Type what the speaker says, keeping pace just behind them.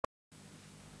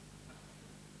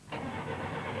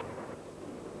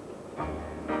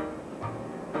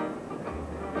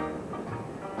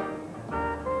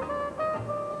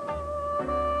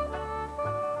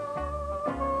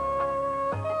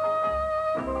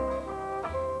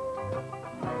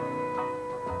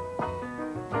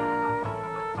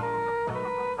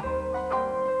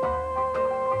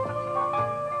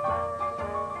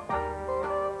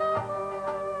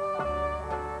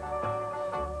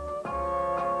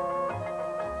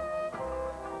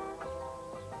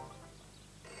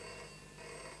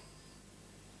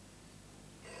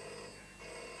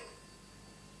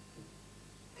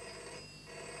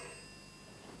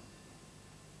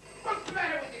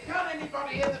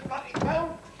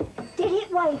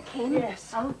packing?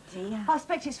 Yes. Oh, dear. I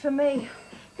expect it's for me.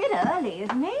 Bit early,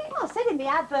 isn't it? Well, I said in the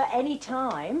advert any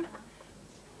time.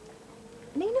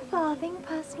 Nina Farthing,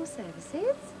 personal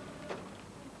services.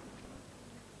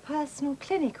 Personal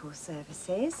clinical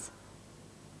services.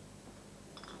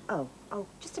 Oh,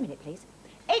 just a minute, please.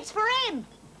 It's for him.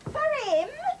 For him?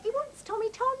 He wants Tommy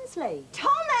Tonsley.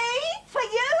 Tommy, for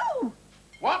you.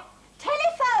 What?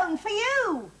 Telephone for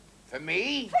you. For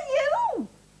me? For you.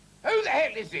 Who the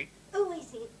hell is it? Who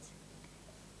is it?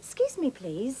 Excuse me,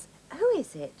 please. Who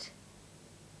is it?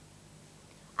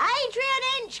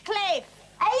 Adrian Inchcliffe.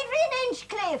 Adrian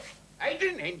Inchcliffe.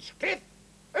 Adrian Hinchcliffe?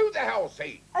 Who the hell's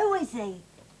he? Who is he?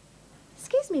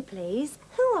 Excuse me, please.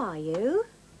 Who are you?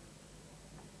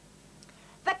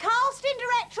 The casting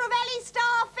director of Ellie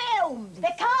Star Films.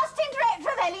 The casting director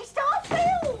of Ellie Star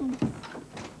Films.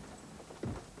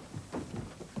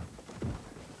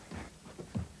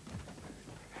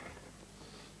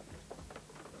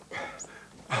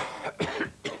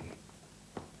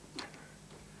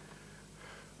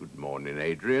 Good morning,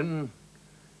 Adrian.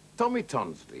 Tommy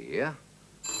Tonsley here.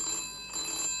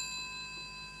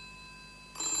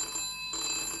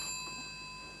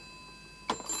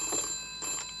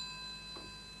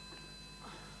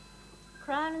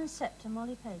 Crown and Sceptre,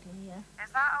 Molly Pegler here.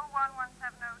 Is that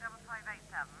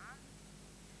 011705587?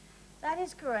 That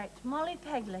is correct. Molly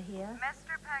Pegler here.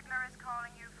 Mr. Pegler is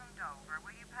calling you from Dover.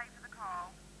 Will you pay for the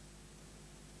call?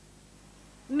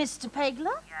 Mr.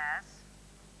 Pegler? Yes.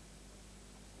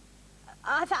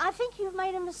 I think you've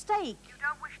made a mistake. You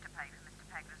don't wish to pay for Mr.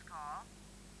 Pegler's call?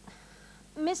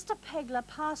 Mr. Pegler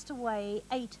passed away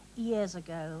 8 years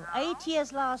ago. Oh? 8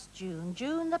 years last June,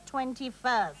 June the 21st. He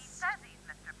says he's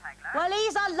Mr. Pegler. Well,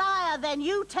 he's a liar then.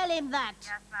 You tell him that.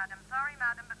 Yes, madam. Sorry,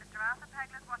 madam, but Mr. Arthur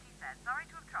Pegler's what he said. Sorry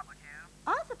to have troubled you.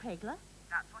 Arthur Pegler?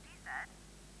 That's what he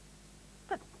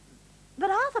said.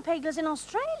 But Arthur Pegler's in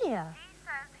Australia. He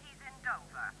says he's in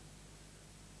Dover.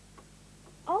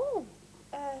 Oh,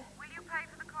 Will you pay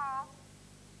for the call?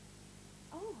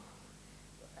 oh.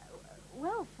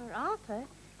 Well, for Arthur,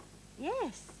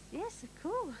 yes, of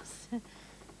course.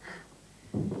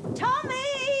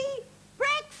 Tommy!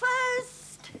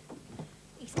 Breakfast!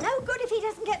 He's no good if he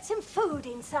doesn't get some food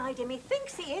inside him. He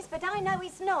thinks he is, but I know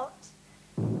he's not.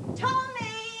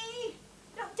 Tommy!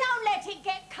 Look, don't let it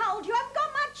get cold. You haven't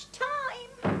got much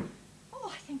time.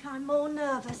 Oh, I think I'm more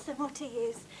nervous than what he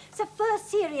is. It's the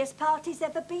first serious part he's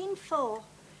ever been for.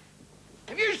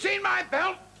 Have you seen my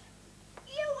belt?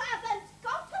 You haven't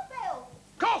got a belt.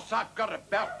 Of course I've got a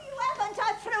belt. No, you haven't.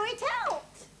 I threw it out.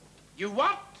 You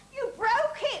what? You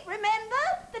broke it, remember?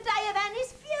 The day of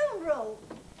Annie's funeral.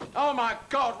 Oh, my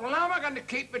God. Well, how am I going to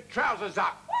keep my trousers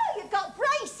up? Well, you've got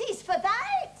braces for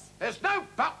that. There's no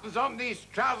buttons on these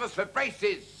trousers for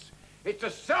braces. It's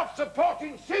a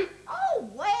self-supporting suit. Oh,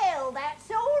 well, that's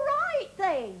all right,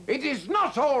 then. It is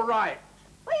not all right.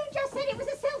 Well, you just said it was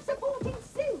a self-supporting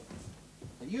suit.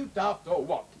 Are you daft or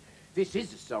what? This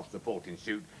is a self-supporting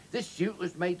suit. This suit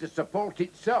was made to support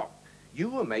itself. You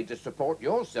were made to support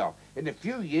yourself. In a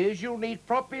few years, you'll need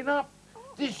propping up.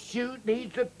 This suit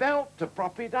needs a belt to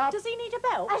prop it up. Does he need a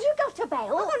belt? Has you got a belt?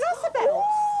 Oh, lots of belts.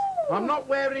 Ooh. I'm not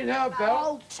wearing her belt.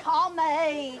 Oh,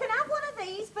 Tommy. You can have one of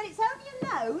these, but it's only a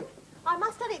loan. I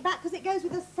must have it back because it goes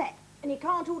with a set. And you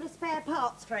can't order spare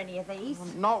parts for any of these.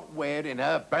 I'm not wearing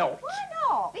her belt. Why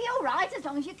not? Be all right as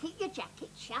long as you keep your jacket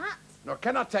shut. Now,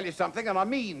 can I tell you something? And I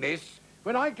mean this.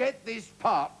 When I get this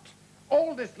part,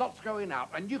 all this lot's going out,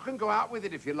 and you can go out with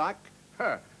it if you like.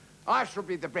 I shall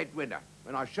be the breadwinner,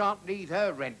 and I shan't need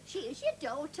her rent. She is your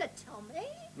daughter, Tommy.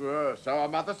 So our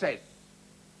mother says.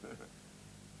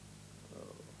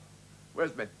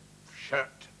 Where's my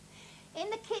shirt? In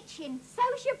the kitchen.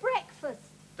 So's your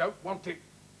breakfast. Don't want it.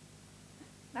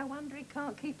 No wonder he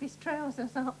can't keep his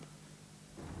trousers up.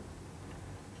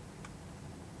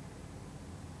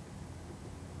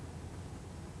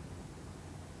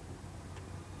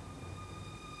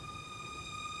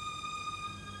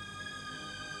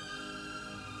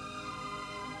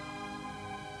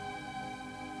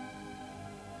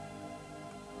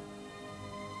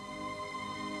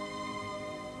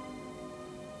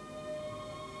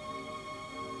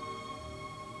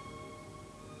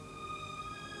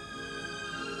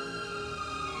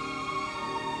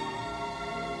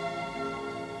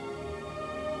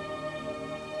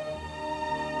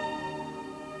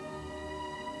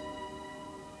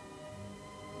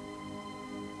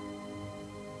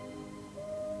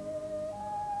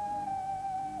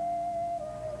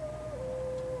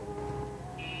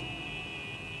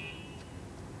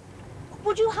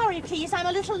 Would you hurry, please? I'm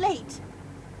a little late.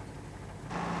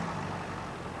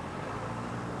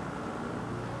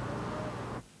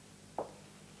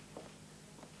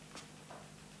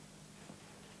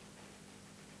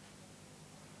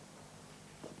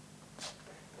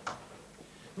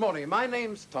 Morning, my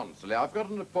name's Tonsley. I've got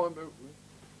an appointment...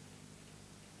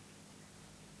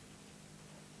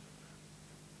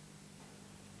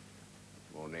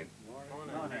 Morning.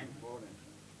 Morning.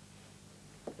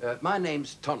 My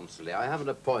name's Tonsley. I have an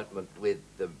appointment with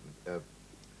the...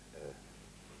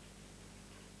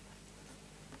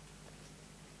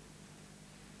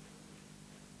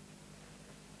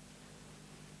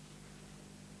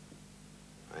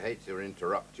 I hate to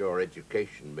interrupt your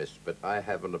education, miss, but I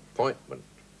have an appointment.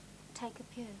 Take a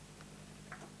pew.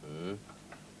 Hmm?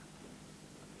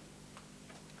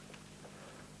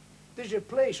 There's a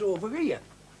place over here.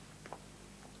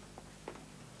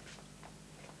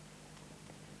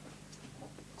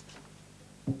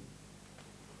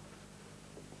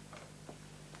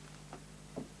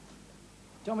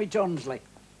 Tommy Tonsley.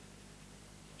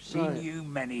 Seen you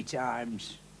many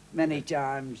times. Many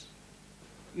times.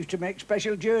 Used to make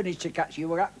special journeys to catch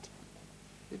your act.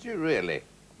 Did you really?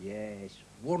 Yes,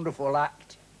 wonderful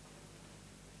act.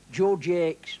 Joe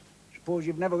Jakes. Suppose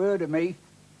you've never heard of me.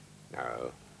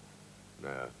 No.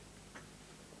 No.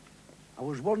 I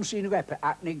was once in rep at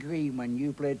Hackney Green when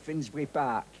you played Finsbury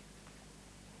Park.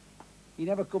 You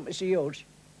never come to see us?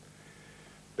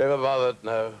 Never bothered,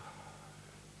 no.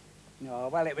 No,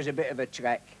 well, it was a bit of a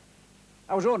trek.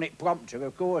 I was on it prompter,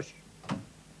 of course.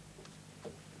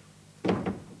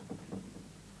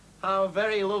 How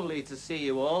very lovely to see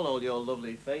you all your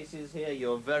lovely faces here.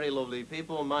 You're very lovely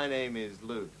people. My name is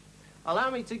Luke. Allow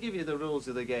me to give you the rules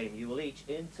of the game. You will each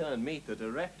in turn meet the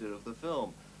director of the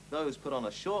film. Those put on a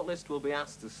shortlist will be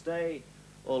asked to stay,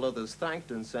 all others thanked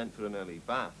and sent for an early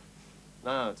bath.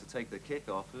 Now, to take the kick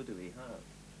off, who do we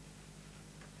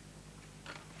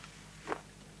have?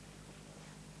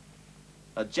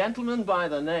 A gentleman by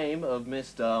the name of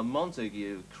Mr.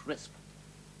 Montague Crisp.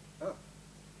 Oh.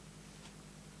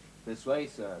 This way,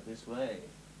 sir, this way.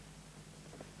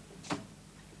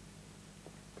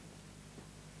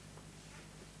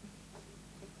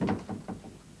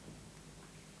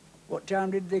 What time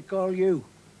did they call you?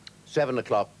 7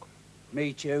 o'clock.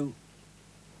 Me too.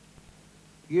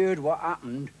 You heard what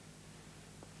happened?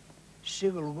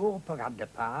 Cyril Roper had the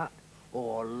part.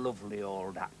 Oh, lovely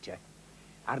old actor.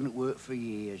 Hadn't worked for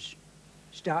years.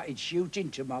 Started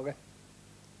shooting tomorrow.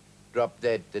 Dropped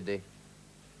dead, did he?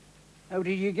 How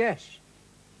did you guess?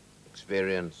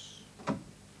 Experience.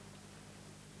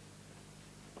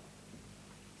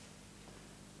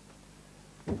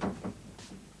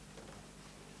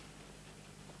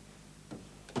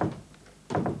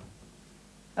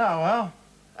 Oh, well,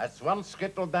 that's one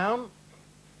skittle down.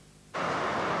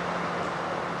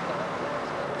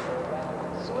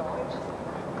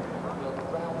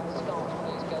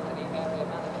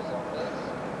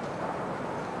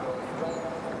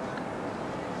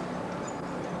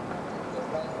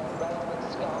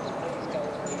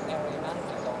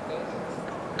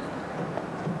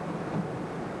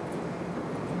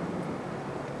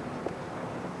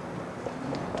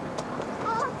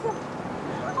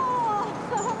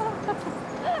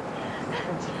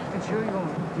 Entschuldigung,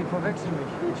 die verwechseln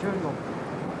mich. Entschuldigung.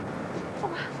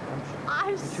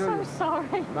 I'm so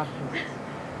sorry. Mach nichts.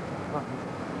 Mach nichts.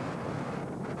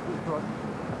 Gott.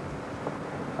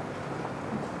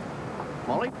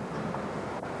 Molly?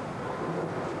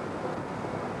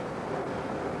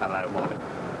 Hello, Molly.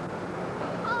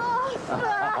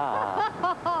 Arthur!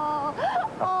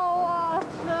 Oh,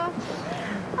 Arthur.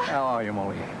 How are you,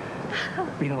 Molly?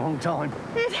 Been a long time.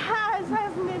 It has,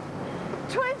 hasn't it?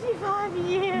 25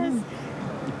 years.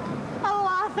 Oh,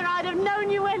 Arthur, I'd have known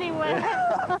you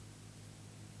anywhere.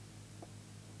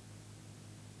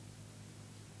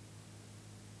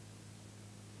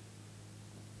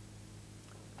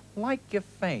 Like your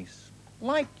face.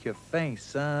 Like your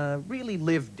face. Really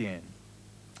lived in.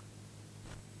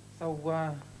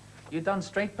 So, you done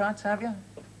straight parts, have you?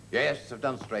 Yes, I've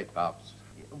done straight parts.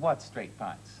 What straight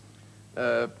parts?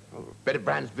 Bit of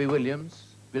Bransby Williams,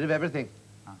 bit of everything.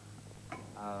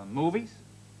 Movies?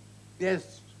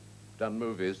 Yes, done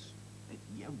movies.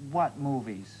 What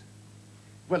movies?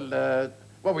 Well,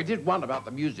 we did one about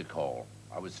the music hall.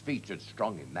 I was featured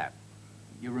strong in that.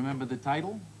 You remember the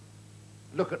title?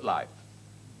 Look at Life.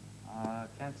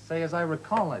 Can't say as I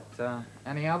recall it.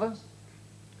 Any others?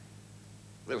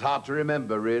 Well, hard to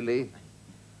remember, really.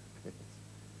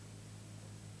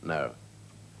 No.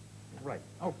 Right.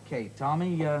 Okay,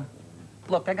 Tommy.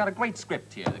 Look, I got a great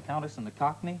script here. The Countess and the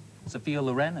Cockney, Sophia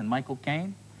Loren and Michael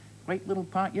Caine. Great little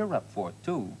part you're up for,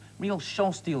 too. Real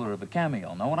show stealer of a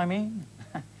cameo, know what I mean?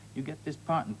 You get this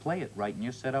part and play it right, and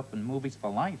you're set up in movies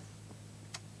for life.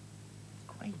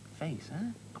 Great face, huh?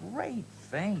 Great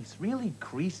face. Really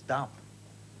creased up.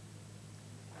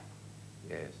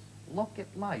 Yes. Look at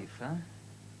life, huh?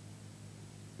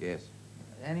 Yes.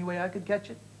 Any way I could catch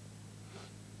it?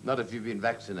 Not if you've been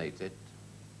vaccinated.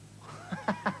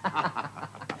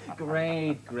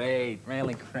 Great, great,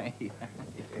 really great.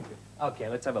 Okay,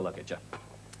 let's have a look at you.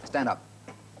 Stand up.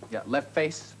 Yeah, left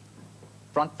face,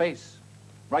 front face,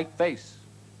 right face,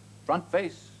 front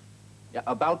face. Yeah,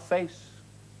 about face.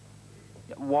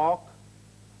 Yeah, walk,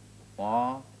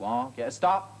 walk, walk. Yeah,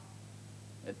 stop.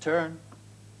 Yeah, turn.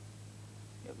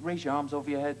 Yeah, raise your arms over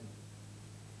your head.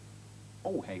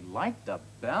 Oh, hey, like the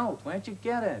belt. Where'd you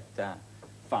get it?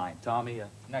 Fine, Tommy.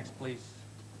 Next, please.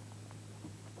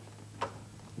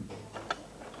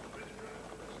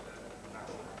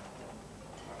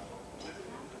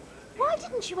 Why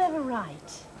didn't you ever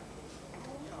write?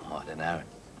 Oh, I don't know.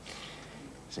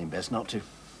 Seemed best not to.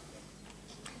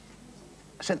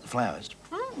 I sent the flowers.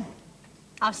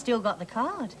 I've still got the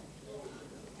card.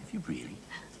 Have you really?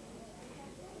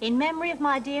 In memory of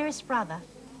my dearest brother.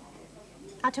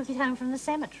 I took it home from the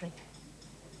cemetery.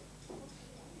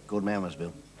 Good man was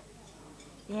Bill.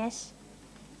 Yes.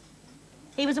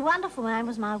 He was a wonderful man,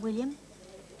 was my William.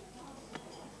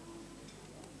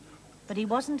 But he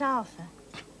wasn't Arthur.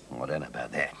 Oh, I don't know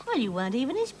about that. Well, you weren't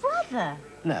even his brother.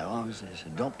 No, I was his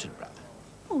adopted brother.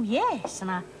 Oh, yes,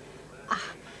 and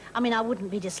I mean, I wouldn't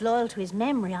be disloyal to his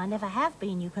memory. I never have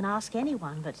been. You can ask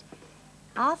anyone, but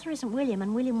Arthur isn't William,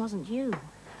 and William wasn't you.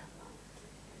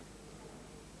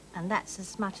 And that's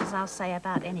as much as I'll say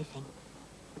about anything.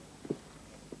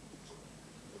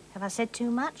 Have I said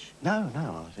too much? No,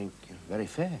 no, I think you're very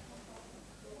fair.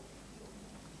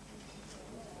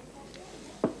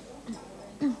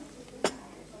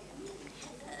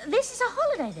 This is a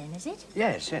holiday, then, is it?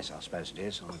 Yes, yes, I suppose it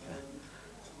is.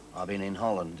 I've been in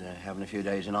Holland, having a few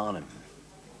days in Arnhem.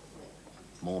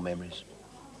 More memories.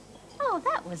 Oh,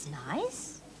 that was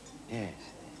nice. Yes.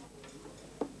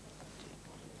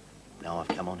 Now I've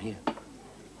come on here.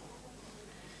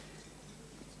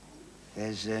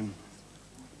 There's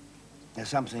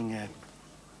something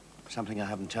I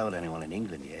haven't told anyone in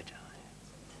England yet.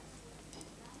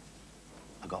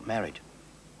 I got married.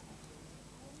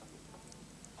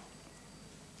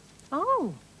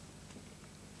 Oh.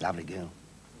 Lovely girl.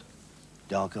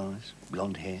 Dark eyes,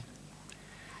 blonde hair.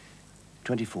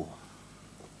 24.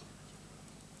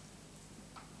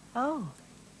 Oh.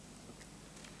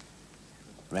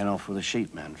 Ran off with a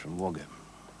sheepman from Wagga.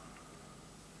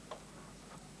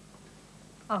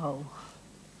 Oh.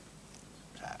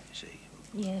 So, you see,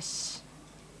 Yes.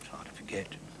 it's hard to forget.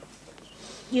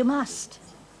 You must.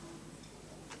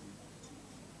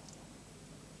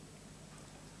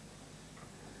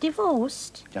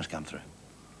 Divorced? Just come through.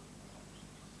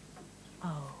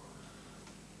 Oh.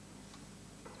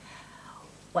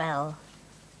 Well,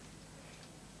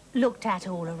 looked at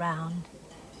all around.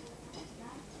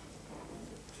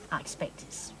 I expect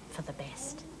it's for the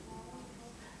best.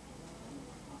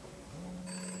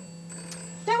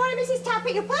 Don't worry, Mrs.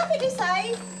 Tappet, you're perfectly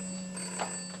safe.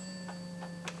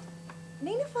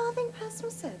 Nina Farthing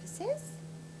Personal Services?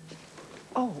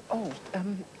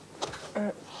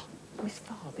 Miss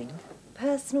Farthing?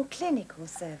 Personal Clinical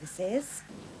Services?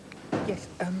 Yes,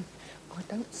 I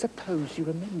don't suppose you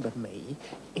remember me.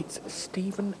 It's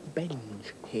Stephen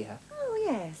Benge here. Oh,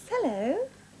 yes. Hello.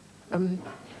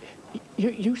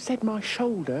 You said my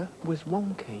shoulder was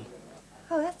wonky.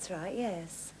 Oh, that's right,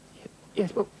 yes.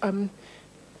 Yes, well,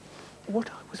 what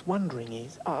I was wondering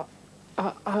is, I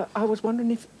was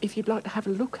wondering if you'd like to have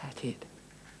a look at it.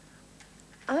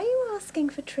 Are you asking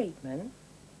for treatment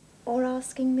or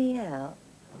asking me out?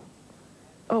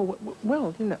 Oh,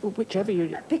 well, you know, whichever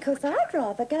you... Because I'd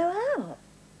rather go out.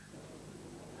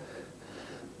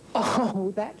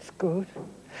 Oh, that's good.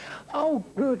 Oh,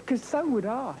 good, because so would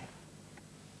I.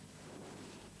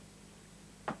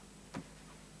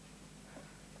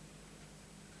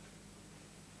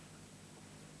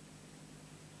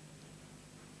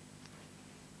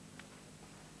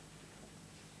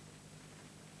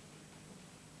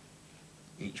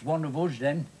 Each one of us,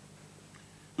 then.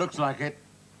 Looks like it.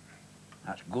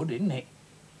 That's good, isn't it?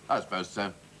 I suppose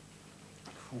so.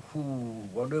 Ooh,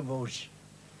 one of us.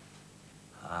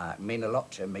 It mean a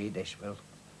lot to me, this will.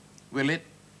 Will it?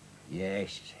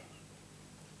 Yes.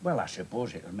 Well, I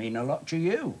suppose it'll mean a lot to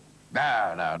you.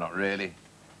 No, no, not really.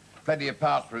 Plenty of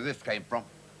parts where this came from.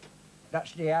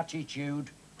 That's the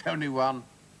attitude. Only one.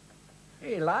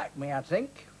 He liked me, I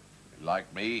think.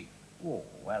 Like me. Oh,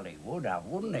 well, he would have,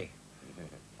 wouldn't he?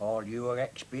 All your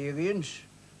experience.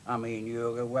 I mean,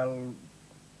 you're a well...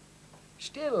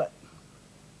 Still,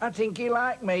 I think he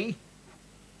liked me.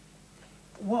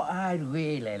 What I'd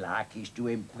really like is to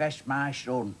impress my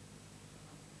son.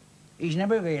 He's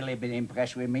never really been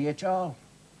impressed with me at all.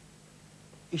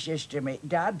 He says to me,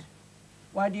 Dad,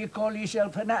 Why do you call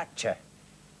yourself an actor?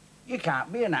 You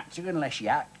can't be an actor unless you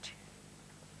act.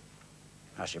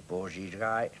 I suppose he's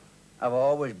right. I've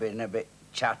always been a bit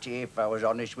chatty, if I was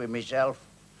honest with myself.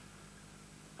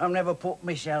 I've never put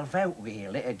myself out,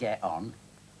 really, to get on.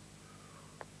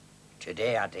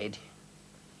 Today I did.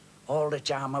 All the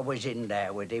time I was in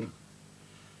there with him.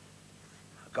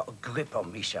 I got a grip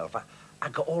on myself. I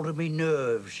got all of my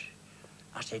nerves.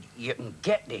 I said, you can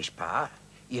get this part.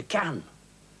 You can.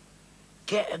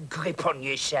 Get a grip on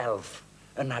yourself.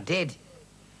 And I did.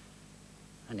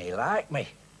 And he liked me.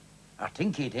 I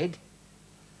think he did.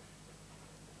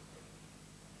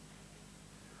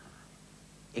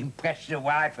 Impressed the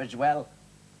wife as well.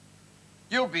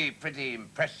 You'll be pretty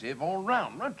impressive all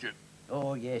round, won't you?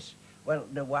 Oh, yes. Well,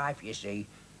 the wife, you see,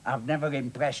 I've never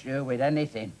impressed her with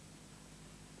anything.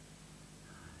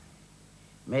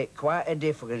 Make quite a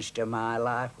difference to my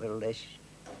life, will this?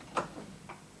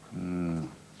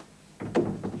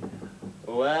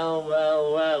 Well,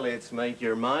 well, well, it's make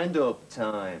your mind up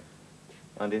time.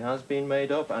 And it has been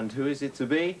made up, and who is it to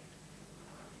be?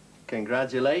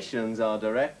 Congratulations, our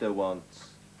director wants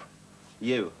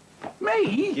you.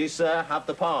 Me? You, sir, have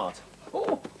the part.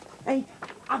 Oh, hey,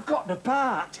 I've got the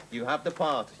part. You have the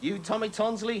part. You, Tommy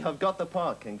Tonsley, have got the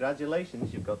part.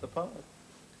 Congratulations, you've got the part.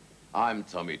 I'm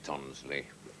Tommy Tonsley.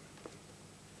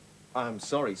 I'm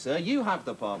sorry, sir. You have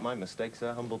the part. My mistake,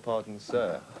 sir. Humble pardon,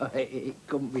 sir. It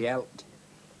couldn't be helped.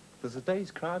 There's a day's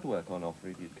crowd work on offer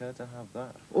if you'd care to have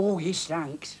that. Oh, yes,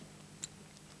 thanks.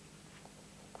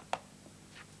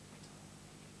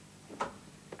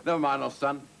 Never mind, old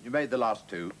son. You made the last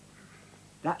two.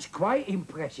 That's quite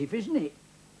impressive, isn't it?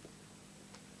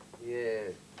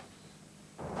 Yes.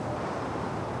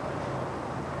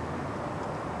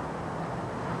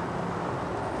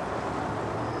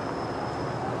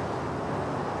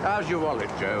 How's your wallet,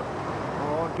 Joe?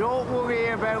 Oh, don't worry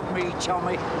about me,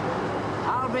 Tommy.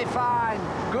 I'll be fine.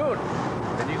 Good.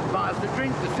 Then you can buy us a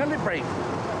drink to celebrate.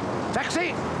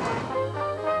 Taxi!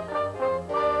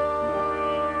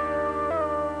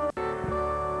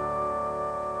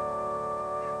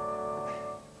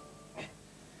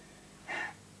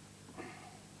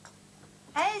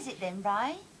 How's it then,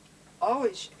 Ray? Oh,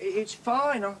 it's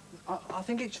fine. I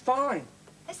think it's fine.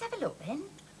 Let's have a look then.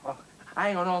 Oh,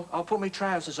 hang on, I'll put my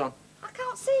trousers on. I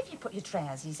can't see if you put your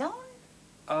trousers on.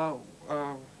 Oh,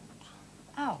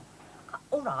 Oh,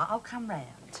 all right, I'll come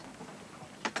round.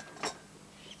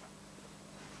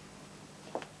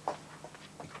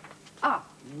 Oh,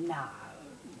 no.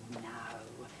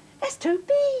 That's too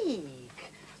big.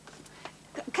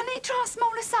 Can it try a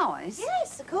smaller size?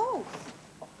 Yes, of course.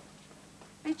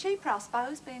 Be cheaper, I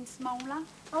suppose, being smaller.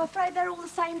 I'm afraid they're all the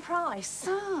same price.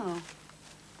 Oh.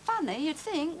 Funny, you'd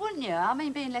think, wouldn't you? I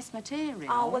mean, being less material.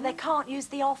 Oh, well, they can't use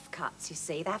the offcuts, you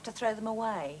see. They have to throw them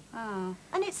away. Oh.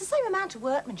 And it's the same amount of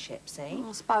workmanship, see? Well,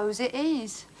 I suppose it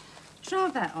is.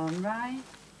 Try that on, Ray.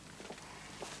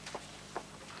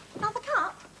 Another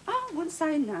cup? Oh, I wouldn't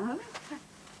say no.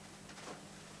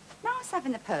 Nice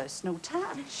having a personal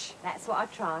touch. That's what I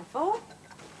try for.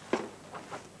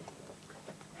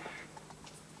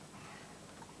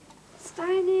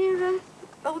 Staying here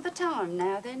all the time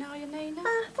now, then, are you, Nina?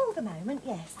 For the moment,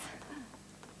 yes.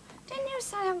 Didn't you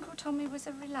say Uncle Tommy was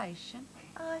a relation?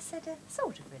 I said a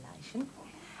sort of relation.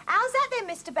 How's that then,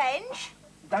 Mr. Benj?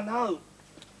 Dunno.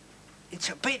 It's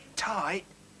a bit tight.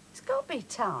 It's got to be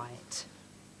tight.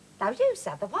 No use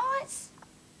otherwise.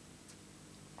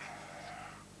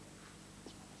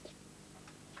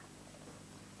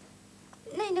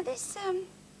 Nina, this,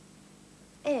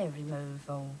 hair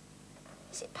removal,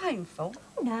 is it painful?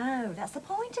 Oh, no, that's the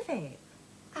point of it.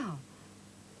 Oh.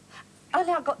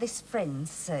 Only I've got this friend,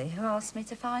 see, who asked me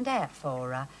to find out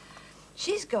for her.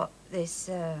 She's got this,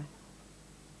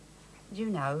 you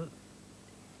know,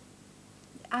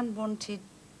 unwanted,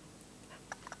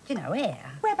 you know,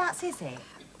 hair. Whereabouts is it?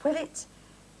 Well, it's...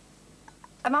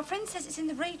 my friend says it's in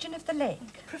the region of the leg.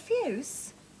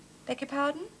 Profuse? Beg your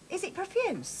pardon? Is it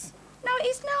profuse? No,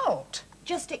 it's not.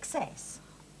 Just excess?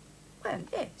 Well,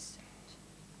 yes.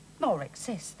 More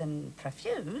excess than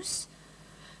profuse.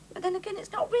 But then again,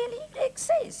 it's not really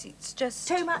excess. It's just...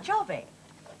 Too much of it?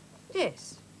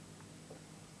 Yes.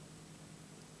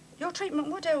 Your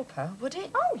treatment would help her, would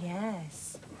it? Oh,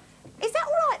 yes. Is that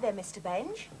all right then, Mr.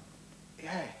 Benj?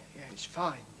 Yeah, it's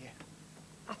fine, yeah.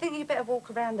 I think you'd better walk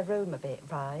around the room a bit,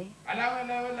 Ray.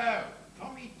 Hello.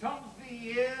 Tommy Tonsley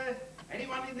here.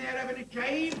 Anyone in there having a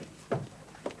shave?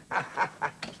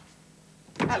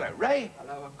 Hello, Ray.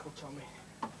 Hello, Uncle Tommy.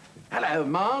 Hello,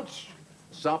 Marge.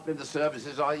 Sampling the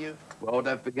services, are you? Well,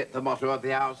 don't forget the motto of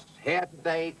the house. Here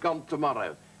today, gone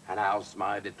tomorrow. And how's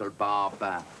my little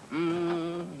barber?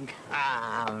 You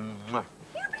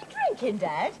been drinking,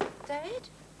 Dad? Dad?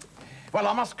 Well,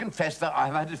 I must confess that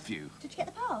I've had a few. Did you get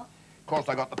the part? Of course,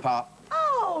 I got the part.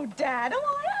 Oh, Dad,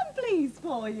 oh, I am pleased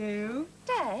for you.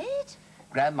 Dad?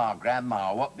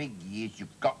 Grandma, what big ears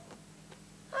you've got.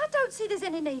 I don't see there's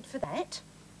any need for that.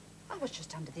 I was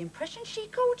just under the impression she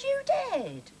called you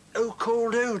Dad. Who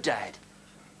called who, Dad?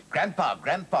 Grandpa,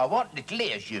 what little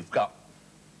ears you've got.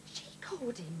 She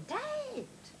called him Dad.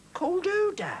 Called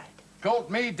who, Dad? Called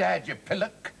me Dad, you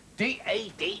pillock.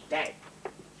 D-A-D, Dad.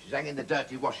 She's hanging the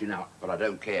dirty washing out, but I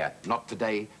don't care. Not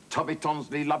today. Tommy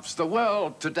Tonsley loves the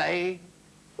world today.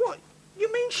 What?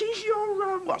 You mean she's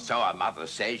your, Well, so her mother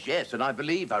says, yes, and I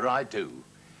believe her, I do.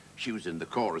 She was in the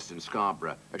chorus in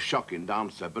Scarborough, a shocking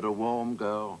dancer, but a warm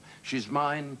girl. She's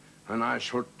mine, and I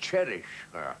shall cherish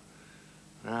her.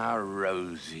 How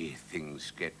rosy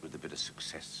things get with a bit of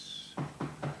success.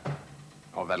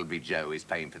 Oh, that'll be Joe. He's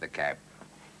paying for the cab.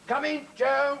 Come in,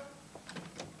 Joe.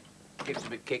 Gives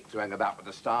him a kick to hang about with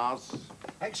the stars.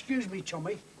 Excuse me,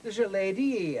 Tommy. There's a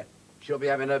lady here. She'll be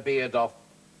having her beard off.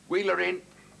 Wheel her in.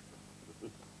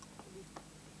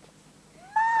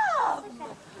 Mum!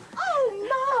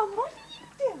 Oh, Mum, what are you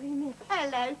doing?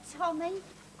 Hello, Tommy.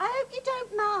 I hope you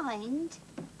don't mind.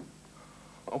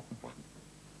 Oh, my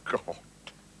God.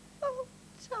 Oh,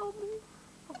 Tommy.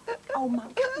 Oh,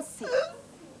 Mum, come and sit.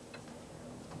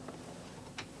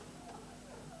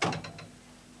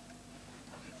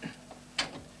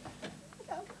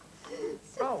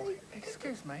 Oh,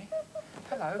 excuse me.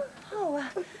 Hello. Oh,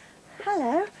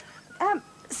 hello.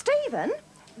 Stephen,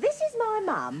 this is my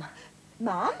mum.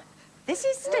 Mum, this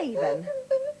is Stephen.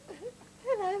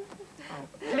 Hello.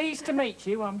 Oh, pleased to meet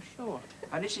you, I'm sure.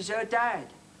 And this is her dad.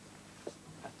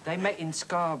 They met in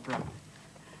Scarborough.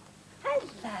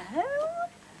 Hello.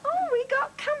 Oh, we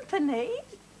got company.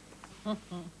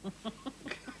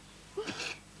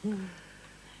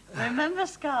 Remember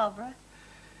Scarborough?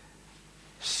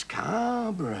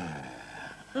 Scarborough.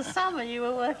 The summer you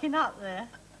were working up there.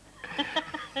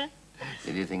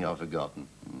 Did you think I've forgotten?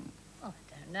 Oh, I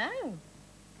don't know.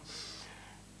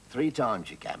 3 times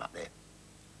you came up there.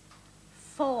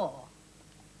 4.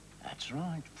 That's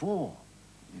right, 4.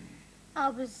 I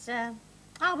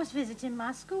was visiting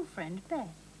my school friend, Beth.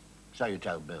 So you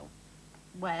told Bill.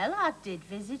 Well, I did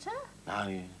visit her. Oh,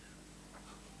 yeah.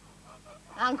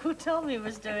 Uncle Tommy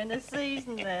was doing a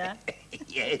season there.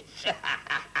 Yes.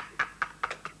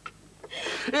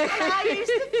 And I used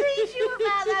to tease you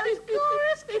about those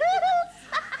chorus girls.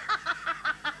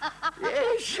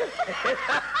 Yes.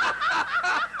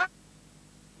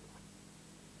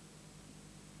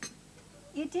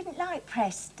 You didn't like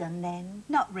Preston, then?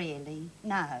 Not really,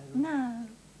 no. No.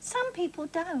 Some people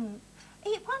don't.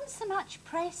 It wasn't so much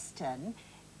Preston.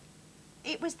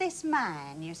 It was this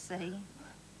man, you see.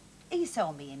 He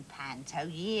saw me in Panto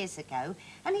years ago,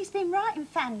 and he's been writing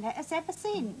fan letters ever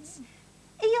since.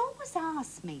 He always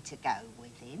asked me to go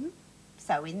with him,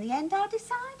 so in the end I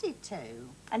decided to.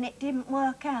 And it didn't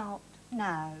work out?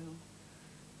 No.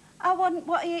 I wasn't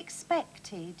what he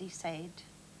expected, he said.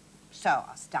 So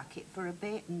I stuck it for a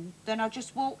bit, and then I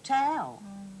just walked out.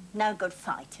 No good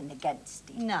fighting against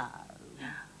him. No.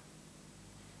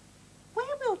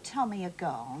 Where will Tommy have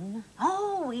gone?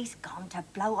 Oh, he's gone to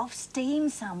blow off steam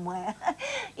somewhere.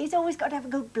 He's always got to have a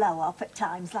good blow-off at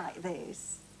times like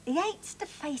this. He hates to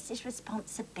face his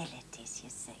responsibilities, you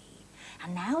see.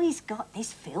 And now he's got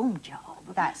this film job.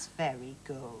 That's very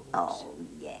good. Oh,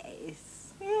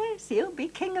 yes. Yes, he'll be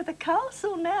king of the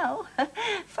castle now.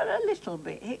 For a little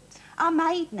bit. I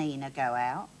made Nina go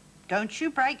out. Don't you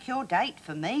break your date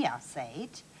for me, I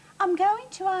said. I'm going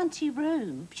to Auntie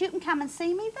Rube's. You can come and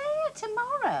see me there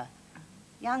tomorrow.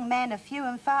 Young men are few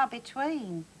and far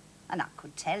between. And I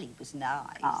could tell he was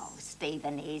nice. Oh,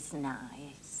 Stephen is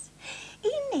nice.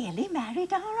 He nearly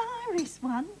married our Iris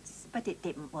once, but it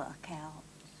didn't work out.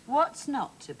 What's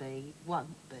not to be,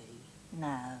 won't be.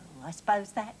 No, I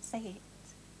suppose that's it.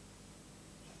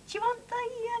 Do you want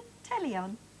the telly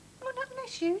on? Well, not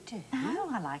unless you do. No,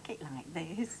 I like it like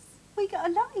this. We got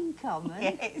a lot in common.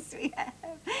 Yes, we have.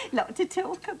 Lot to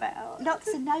talk about. Lots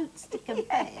of notes to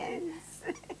compare.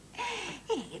 Yes.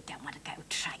 Here, you don't want to go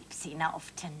traipsing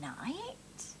off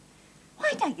tonight.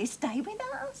 Why don't you stay with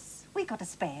us? We got a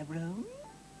spare room.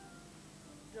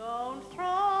 Don't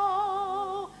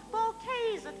throw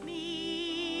bouquets at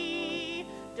me.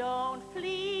 Don't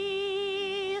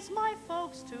please my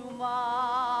folks too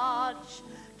much.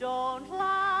 Don't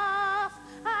laugh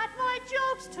at my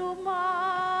jokes too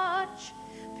much.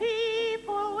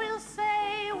 People will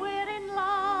say we're in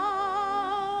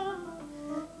love.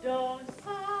 Don't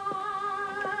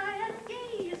sigh and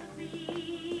gaze at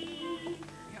me.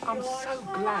 I'm so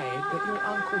glad that you're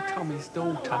Uncle Tommy's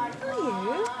daughter. Are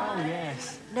you? Oh,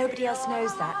 yes. Nobody else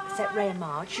knows that except Ray and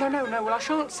Marge. No, well, I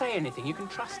shan't say anything. You can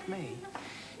trust me.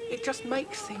 It just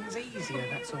makes things easier,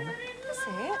 that's all. Does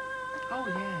it? Oh,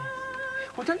 yes.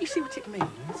 Well, don't you see what it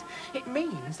means? It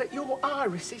means that you're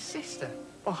Iris's sister.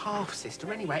 Or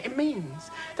half-sister, anyway. It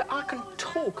means that I can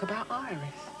talk about Iris.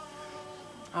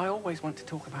 I always want to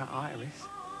talk about Iris.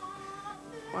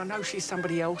 Well, I know she's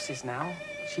somebody else's now.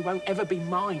 She won't ever be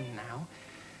mine now.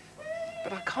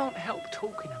 But I can't help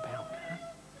talking about her.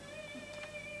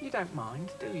 You don't mind,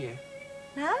 do you?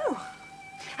 No.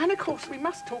 And, of course, we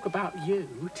must talk about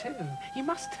you, too. You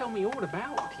must tell me all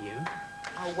about you.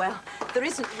 Oh, well, there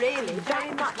isn't really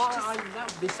very much That's why I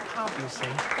love this pub, you see.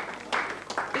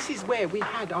 This is where we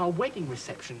had our wedding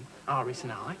reception, Iris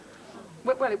and I.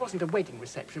 Well, it wasn't a wedding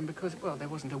reception because, well, there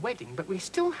wasn't a wedding, but we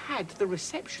still had the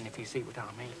reception, if you see what I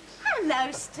mean.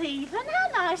 Hello, Stephen. How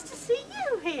nice to see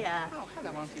you here. Oh,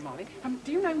 hello, Auntie Molly.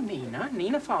 Do you know Nina?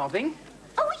 Nina Farthing?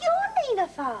 Oh, you're Nina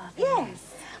Farthing?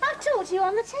 Yes. I've talked to you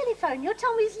on the telephone. You're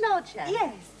Tommy's lodger.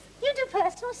 Yes. You do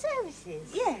personal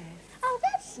services? Yes. Oh,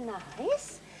 that's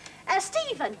nice.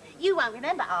 Stephen, you won't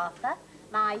remember Arthur,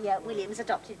 my William's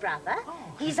adopted brother.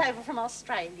 Oh. He's over from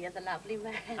Australia, the lovely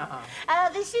man.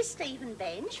 This is Stephen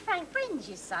Bench, Frank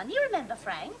Bringe's son. You remember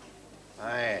Frank? Oh,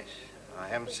 yes. I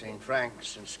haven't seen Frank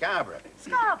since Scarborough.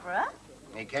 Scarborough?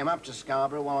 He came up to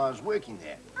Scarborough while I was working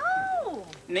there. Oh.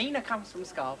 Nina comes from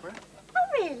Scarborough. Oh,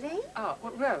 really? Oh,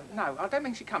 well, no, I don't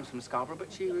think she comes from Scarborough,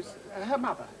 but she was... her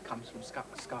mother comes from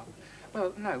Scarborough.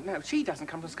 Well, no, she doesn't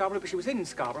come from Scarborough, but she was in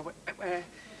Scarborough.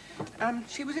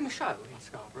 She was in a show in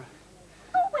Scarborough.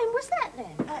 Oh, when was that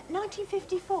then?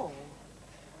 1954.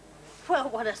 Well,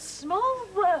 what a small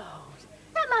world.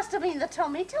 That must have been the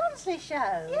Tommy Tonsley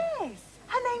show. Yes.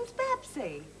 Her name's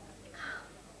Babsy.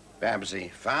 Babsy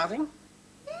Farthing?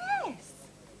 Yes.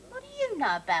 What do you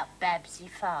know about Babsy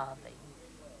Farthing?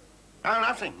 Oh,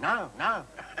 nothing. No.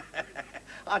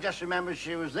 I just remember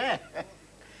she was there.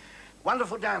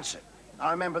 Wonderful dancer.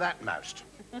 I remember that most.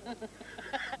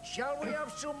 Shall we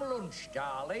have some lunch,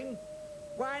 darling?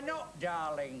 Why not,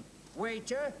 darling?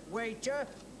 Waiter.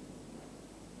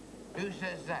 Who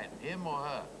says that, him or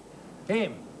her?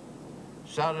 Him.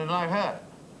 Sounded like her.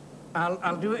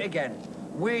 I'll do it again.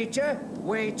 Waiter.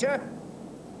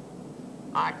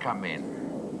 I come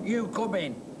in. You come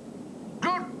in.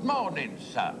 Good morning,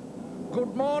 sir.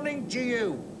 Good morning to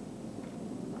you.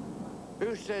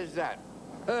 Who says that?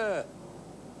 Her.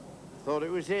 Thought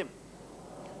it was him.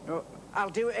 No, I'll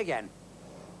do it again.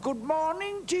 Good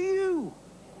morning to you.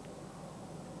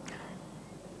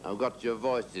 I've got your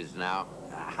voices now.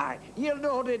 You'll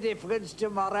know the difference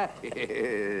tomorrow.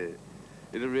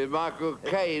 It'll be Michael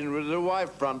Caine with the white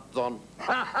front on.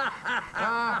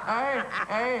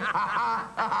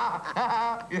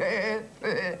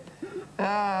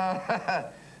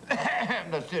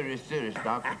 No, serious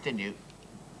now. Continue.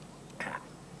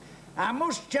 I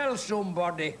must tell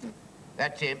somebody.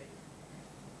 That's him.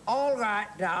 All right,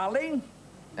 darling.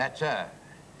 That's her.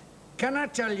 Can I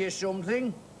tell you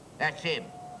something? That's him.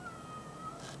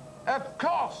 Of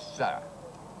course, sir.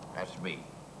 That's me.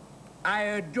 I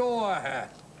adore her.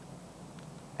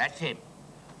 That's him.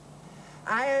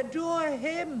 I adore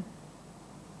him.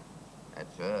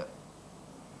 That's her.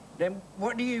 Then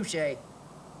what do you say?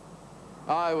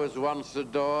 I was once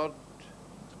adored,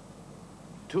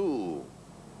 too.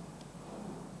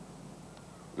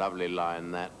 Lovely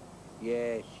line, that.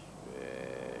 Yes.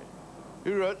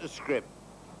 Who wrote the script?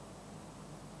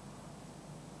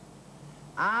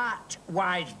 Art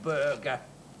Weisberger.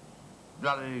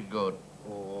 Bloody good.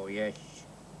 Oh, yes.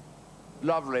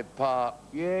 Lovely part.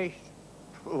 Yes.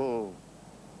 Oh,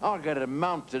 I'll get a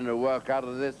mountain of work out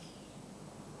of this.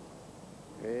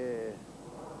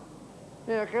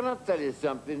 Yeah, can I tell you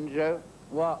something, Joe?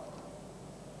 What?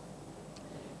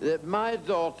 That my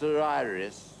daughter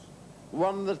Iris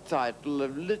won the title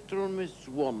of Little Miss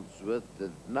Wandsworth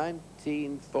of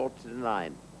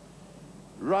 1949.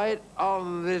 Right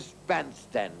on this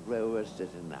bandstand where we're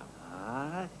sitting now.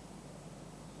 Ah.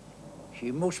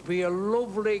 She must be a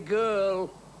lovely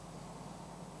girl.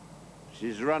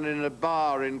 She's running a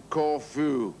bar in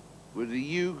Corfu with a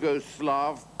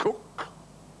Yugoslav cook.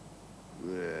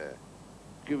 There.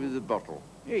 Give me the bottle.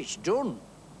 It's done.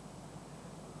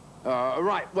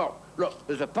 Right, well, look,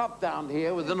 there's a pub down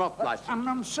here with an off-license.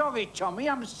 I'm sorry, Tommy,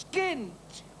 I'm skint.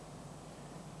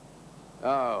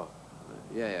 Oh,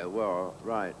 yeah, well,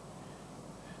 right.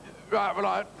 Right, well,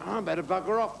 I better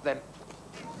bugger off then.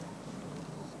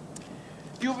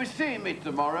 You'll be seeing me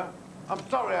tomorrow. I'm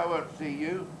sorry I won't see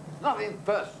you. Nothing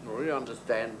personal, you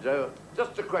understand, Joe.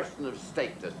 Just a question of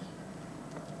status.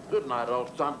 Good night,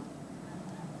 old son.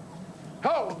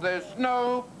 Oh, there's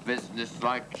no business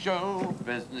like show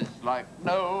business, like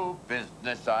no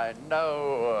business I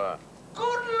know.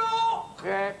 Good luck!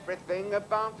 Everything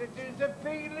about it is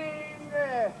appealing.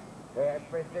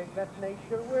 Everything that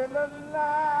nature will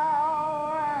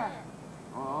allow.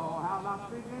 Oh, how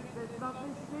lovely this is,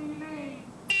 lovely ceiling.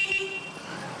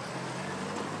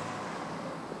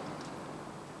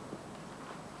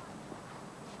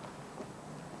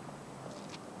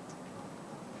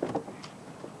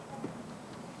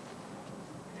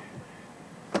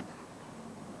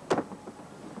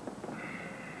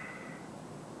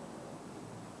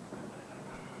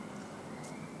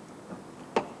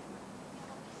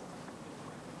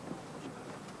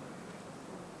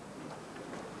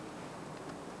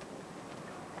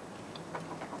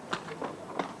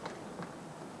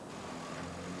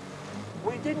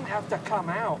 We didn't have to come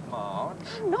out, Marge.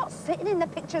 I'm not sitting in the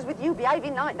pictures with you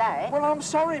behaving like that. Well, I'm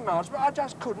sorry, Marge, but I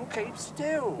just couldn't keep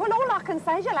still. Well, all I can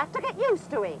say is you'll have to get used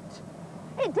to it.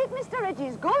 It did Mr.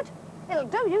 Reggie's good. It'll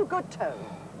do you good, too.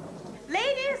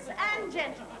 Ladies and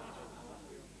gentlemen,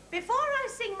 before I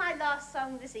sing my last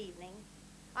song this evening,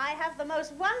 I have the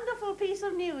most wonderful piece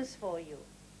of news for you.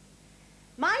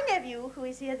 My nephew, who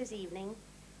is here this evening,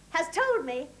 has told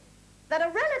me that a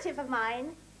relative of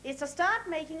mine is to start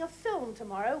making a film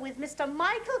tomorrow with Mr.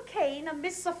 Michael Caine and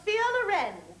Miss Sophia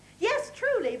Loren. Yes,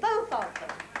 truly, both of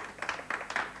them.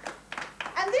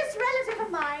 And this relative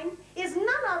of mine is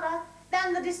none other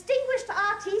than the distinguished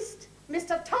artiste,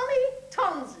 Mr. Tommy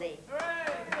Tonsley.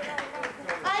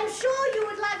 I'm sure you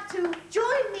would like to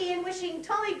join me in wishing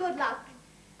Tommy good luck.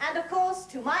 And, of course,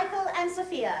 to Michael and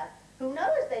Sophia. Who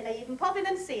knows, they may even pop in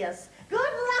and see us. Good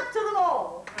luck to them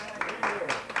all.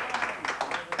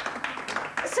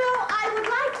 So I would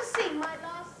like to sing my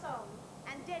last song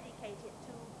and dedicate it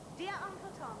to dear Uncle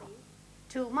Tommy,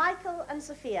 to Michael and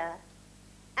Sophia,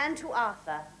 and to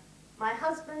Arthur, my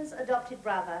husband's adopted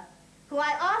brother, who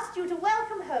I asked you to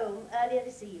welcome home earlier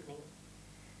this evening.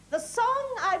 The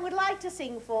song I would like to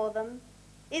sing for them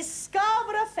is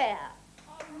Scarborough Fair.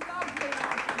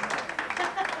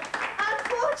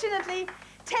 Unfortunately,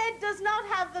 Ted does not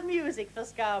have the music for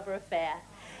Scarborough Fair.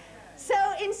 So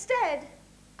instead,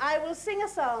 I will sing a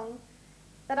song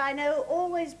that I know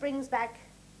always brings back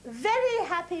very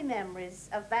happy memories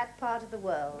of that part of the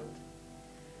world.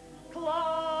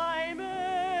 Climb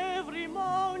every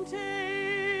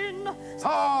mountain.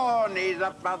 Oh, knees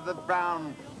up, Mother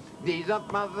Brown. Knees up,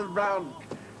 Mother Brown.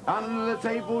 Under the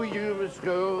table you must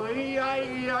go.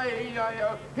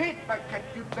 E-I-E-I-E-I-O. If I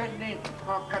catch you bending,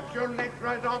 I'll cut your neck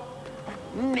right off.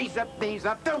 Knees up,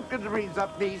 don't get the breeze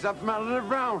up, knees up, Mother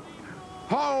Brown.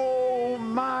 Oh,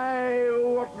 my,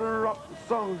 what a rotten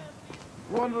song.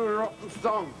 What a rotten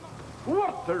song.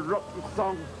 What a rotten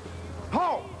song.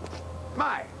 Oh,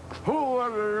 my,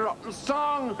 what a rotten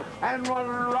song. And what a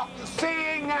rotten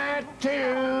singer,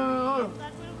 too.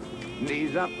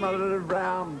 Knees up, Mother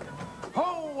Brown.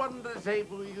 Oh, under the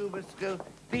table you must go.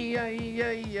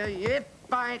 If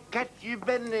I catch you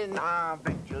bending, I'll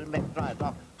bet you'll make right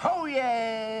off. Oh,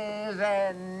 yes,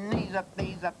 and knees up,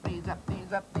 knees up, knees up,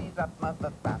 knees up, knees up,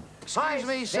 Mother Brown. Excuse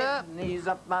me, sir. Knees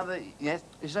up, Mother. Yes?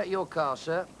 Is that your car,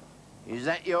 sir? Is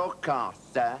that your car,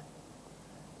 sir?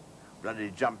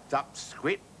 Bloody jumped up,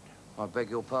 squid. I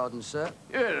beg your pardon, sir.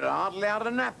 You're hardly out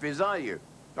of nappies, are you?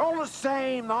 All the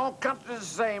same, the whole country's the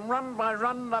same. Run by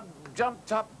run, I've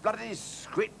jumped up bloody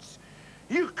squits.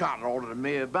 You can't order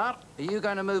me about. Are you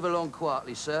going to move along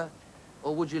quietly, sir?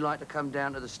 Or would you like to come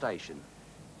down to the station?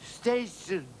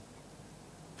 Station.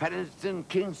 Paddington,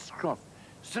 King's Cross,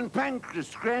 St.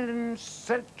 Pancras, Grandin,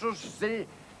 Central City,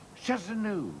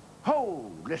 Chattanooga.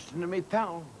 Oh, listen to me,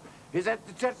 pal. Is that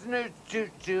the Chattanooga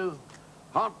choo-choo?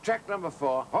 On track number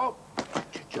 4. Oh.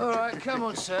 All right, come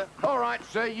on, sir. All right,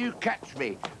 sir, you catch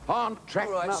me. On track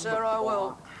number 4. All right, sir, I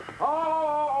will.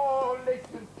 Oh,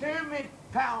 listen to me,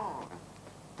 pal.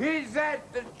 Is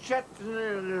that the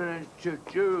Chattanooga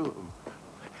choo-choo?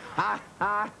 Ha,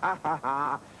 ha, ha, ha,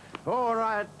 ha. All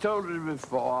right, I told you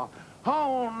before.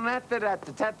 Oh,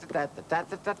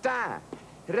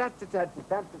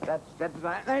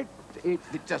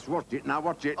 just watch it, now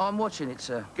watch it. I'm watching it,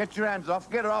 sir. Get your hands off,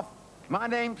 get off. My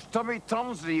name's Tommy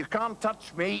Tonsley, you can't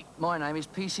touch me. My name is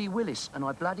P.C. Willis, and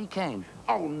I bloody can.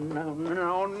 Oh, no,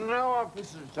 no, no,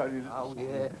 officer, sorry. Oh,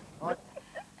 yeah.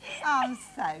 I'm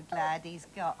so glad he's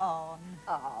got on.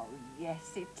 Oh,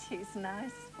 yes, it is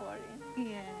nice for him.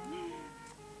 Yeah.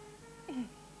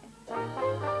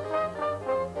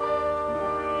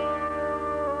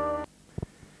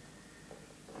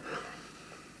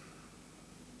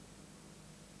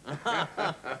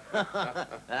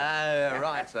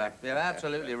 Right, sir. You're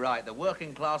absolutely right. The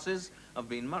working classes have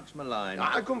been much maligned.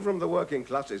 I come from the working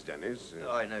classes, Dennis.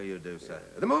 Oh, I know you do, sir.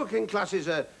 The working classes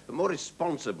are more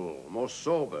responsible, more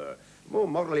sober, more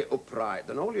morally upright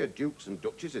than all your dukes and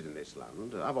duchesses in this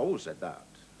land. I've always said that.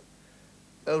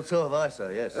 Oh, so have I,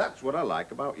 sir, yes. That's what I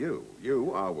like about you.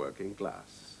 You are working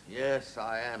class. Yes,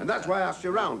 I am. And that's why I asked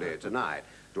you round here tonight,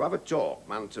 to have a talk,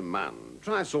 man to man.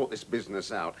 Try and sort this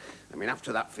business out. I mean,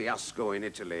 after that fiasco in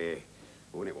Italy,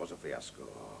 when it was a fiasco.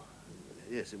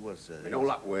 Yes, it was, sir. In all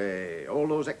that way, all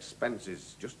those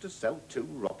expenses, just to sell 2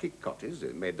 rocky cotties,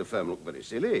 it made the firm look very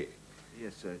silly.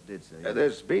 Yes, sir, it did, sir.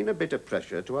 There's been a bit of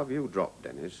pressure to have you dropped,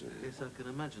 Dennis. Yes, I can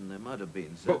imagine there might have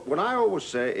been, sir. But what I always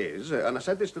say is, and I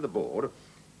said this to the board,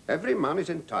 every man is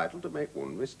entitled to make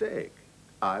one mistake.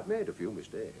 I've made a few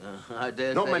mistakes. I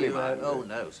dare Not say many, you man. Oh,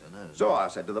 no, sir, no. So I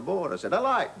said to the board, I said, I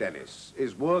like Dennis.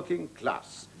 He's working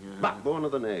class. Backbone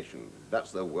of the nation.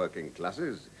 That's the working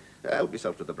classes. Help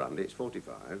yourself to the brandy, it's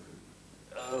 45.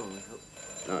 Oh.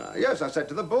 Yes, I said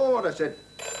to the board, I said,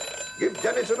 give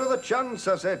Dennis another chance,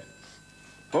 I said.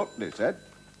 But, they said,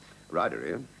 Ryder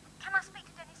here. Can I speak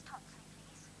to Dennis Thompson,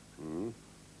 please?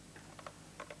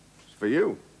 It's for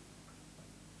you.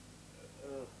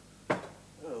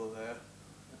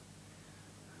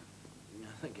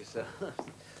 Thank you, sir.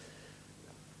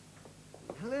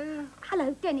 Hello?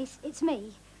 Hello, Dennis, it's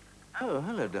me. Oh,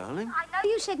 hello, darling. I know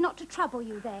you said not to trouble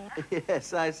you there,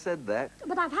 Yes, I said that.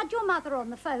 but I've had your mother on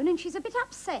the phone and she's a bit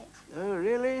upset. Oh,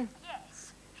 really?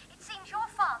 Yes. It seems your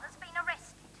father's been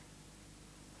arrested.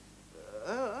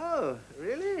 Oh,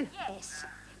 really? Yes.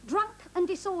 Drunk and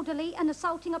disorderly and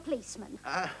assaulting a policeman.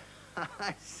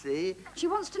 I see. She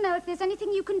wants to know if there's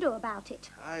anything you can do about it.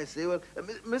 I see. Well,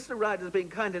 Mr. Ryder's been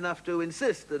kind enough to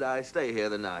insist that I stay here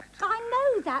the night. I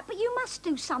know that, but you must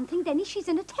do something, Dennis. She's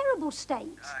in a terrible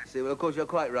state. I see. Well, of course, you're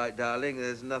quite right, darling.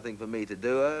 There's nothing for me to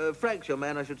do. Frank's your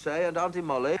man, I should say, and Auntie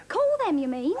Molly. Call them, you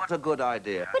mean? What a good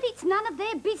idea. But it's none of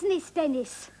their business,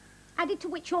 Dennis. Added to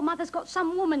which your mother's got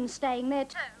some woman staying there,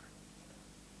 too.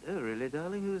 Oh, really,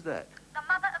 darling? Who's that? The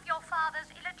mother of your father's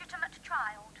illegitimate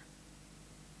child.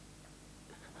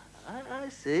 I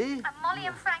see. And Molly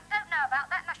and Frank don't know about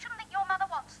that, and I shouldn't think your mother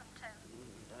wants them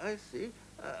to. I see.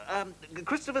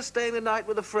 Christopher's staying the night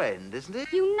with a friend, isn't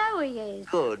he? You know he is.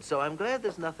 Good. So I'm glad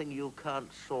there's nothing you can't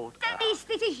sort out. Dennis,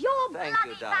 this is your Thank bloody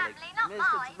you, darling. family, not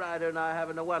Mr. Ryder and I are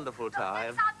having a wonderful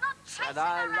time. And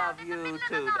I love you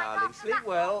too, darling. Sleep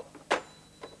well.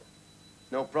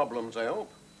 No problems, I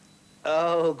hope?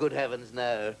 Oh, good heavens,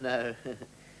 no, no.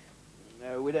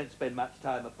 No, we don't spend much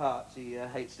time apart. She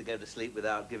hates to go to sleep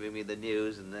without giving me the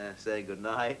news and saying good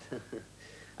night.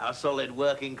 Our solid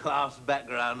working class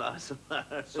background, I suppose.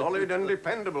 Solid and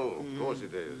dependable, of course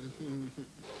it is.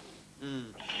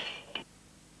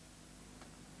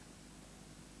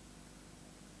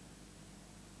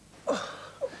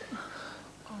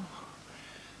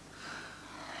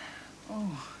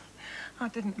 Oh, I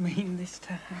didn't mean this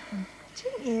to happen.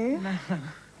 Didn't you? No.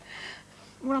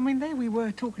 Well, I mean, there we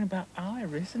were talking about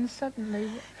Iris, and suddenly...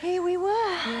 Here we were.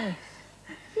 Yes.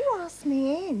 You asked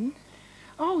me in.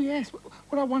 Oh, yes.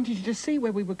 Well, I wanted you to see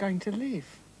where we were going to live.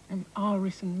 And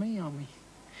Iris and me, I mean.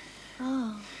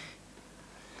 Oh.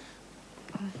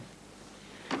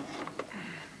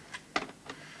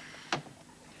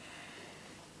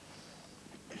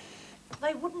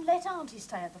 They wouldn't let Auntie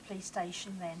stay at the police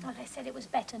station then. Well, they said it was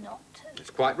better not to. It's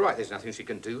quite right. There's nothing she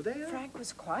can do there. Frank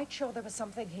was quite sure there was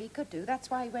something he could do. That's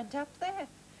why he went up there.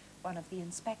 One of the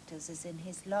inspectors is in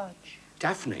his lodge.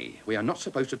 Daphne, we are not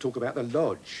supposed to talk about the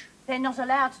lodge. They're not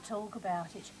allowed to talk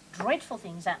about it. Dreadful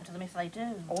things happen to them if they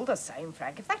do. All the same,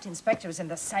 Frank, if that inspector was in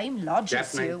the same lodge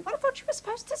as Daphne. you... Well, I thought you were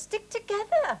supposed to stick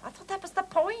together. I thought that was the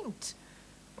point.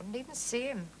 Wouldn't even see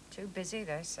him. Too busy,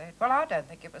 they said. Well, I don't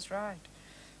think it was right.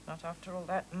 Not after all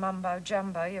that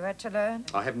mumbo-jumbo you had to learn.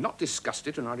 I have not discussed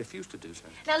it, and I refuse to do so.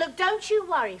 Now, look, don't you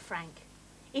worry, Frank.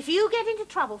 If you get into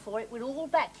trouble for it, we'll all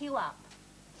back you up.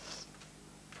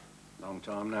 Long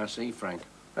time no see, Frank.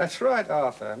 That's right,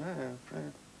 Arthur. No.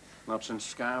 Not since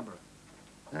Scarborough.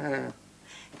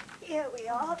 Here we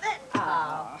are then.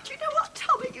 Oh. Do you know what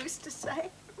Tommy used to say?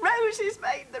 Roses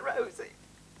made the rosy.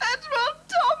 That's what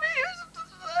Tommy used to say.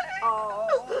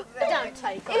 Oh, don't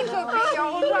take it. It'll be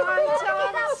all right,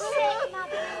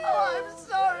 Oh, I'm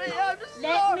sorry, I'm sorry.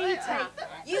 Let me take that.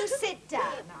 You sit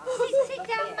down now. Sit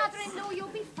down, Mother-in-law, you'll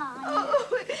be fine.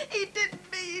 Oh, he didn't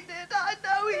mean it. I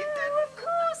know he didn't. Of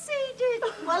course he did.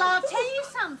 Well, I'll tell you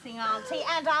something, Auntie,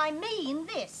 and I mean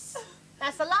this.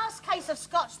 That's the last case of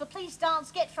scotch the police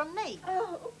dance get from me.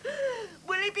 Oh,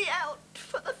 will he be out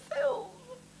for the film?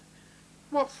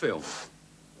 What film?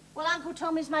 Well, Uncle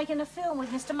Tommy's making a film with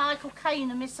Mr. Michael Caine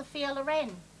and Miss Sophia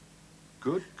Loren.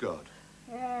 Good God.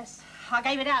 Yes. I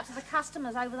gave it out to the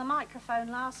customers over the microphone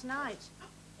last night.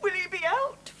 Will he be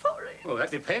out for it? Well,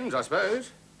 that depends, I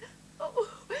suppose. Oh,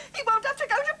 he won't have to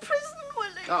go to prison, will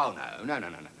he? Oh, no. No,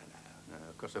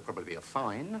 of course, there'll probably be a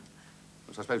fine.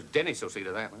 Which I suppose Dennis will see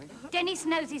to that, won't he? Dennis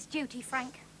knows his duty,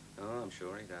 Frank. Oh, I'm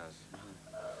sure he does.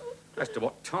 As to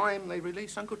what time they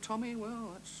release Uncle Tommy,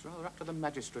 well, that's rather up to the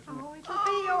magistrate, isn't it? Oh,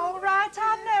 it'll be all right.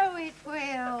 I know it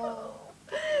will.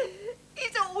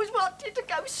 He's always wanted to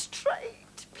go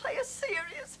straight, play a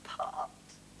serious part.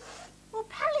 Well,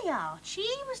 Pagliacci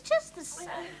was just the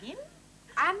same.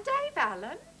 And Dave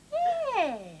Allen?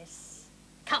 Yes.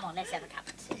 Come on, let's have a cup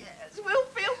of tea. Yes, we'll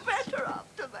feel better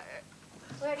after that.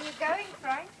 Where are you going,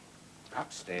 Frank?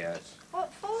 Upstairs.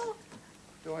 What for?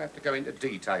 Do I have to go into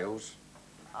details?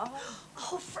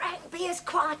 Oh, Frank, be as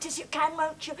quiet as you can,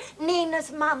 won't you?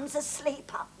 Nina's mum's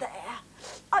asleep up there.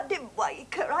 I didn't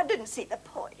wake her. I didn't see the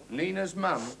point. Nina's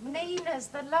mum? Nina's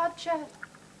the lodger.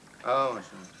 Oh, I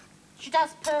see. She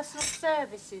does personal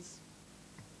services.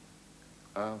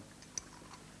 Oh.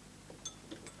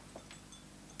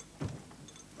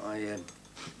 I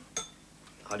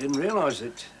didn't realise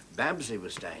that Babsy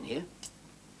was staying here.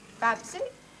 Babsy?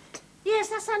 Yes,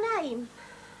 that's her name.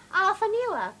 Arthur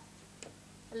knew her.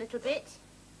 A little bit.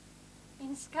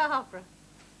 In Scarborough.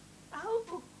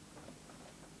 Oh.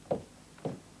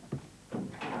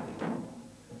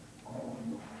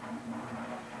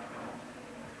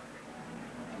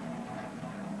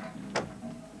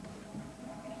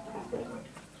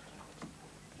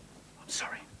 I'm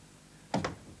sorry.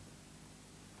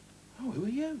 Oh, who are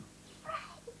you?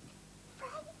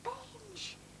 Frank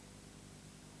Bench.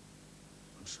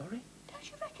 I'm sorry?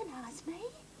 Don't you recognise me?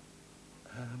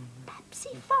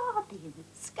 Babsy Farthing,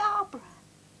 Scarborough.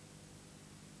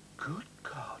 Good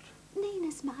God.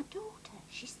 Nina's my daughter.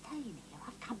 She's staying here.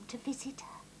 I've come to visit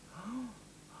her. Oh,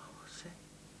 I see.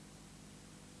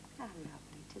 How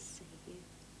lovely to see you.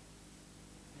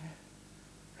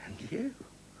 Yeah. And you?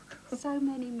 So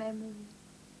many memories.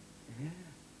 Yeah.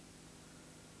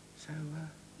 So,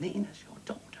 Nina's your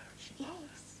daughter, is she?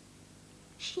 Yes.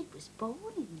 She was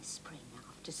born in the spring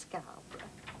after Scarborough.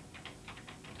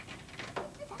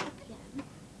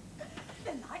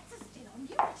 The lights are still on.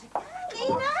 You better go.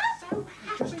 Nina? So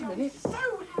happy. Just a minute. So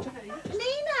happy.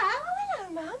 Nina? Oh, hello,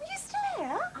 Mum. You still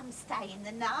here? I'm staying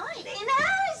the night. Nina,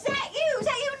 is that you? Is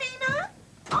that you, Nina?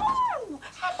 Oh,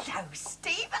 hello,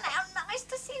 Stephen. How nice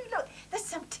to see you. Look, there's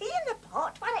some tea in the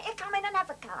pot. Why don't you come in and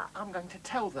have a cup? I'm going to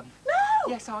tell them.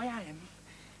 No! Yes, I am.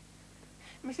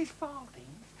 Mrs. Farthing,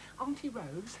 Auntie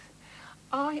Rose,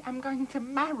 I am going to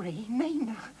marry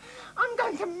Nina. I'm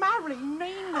going to marry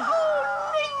Nina.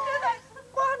 Oh, Nina, that's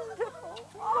wonderful.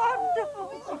 Wonderful.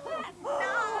 No.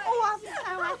 Oh, I'm so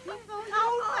happy for you.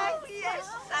 Oh, yes,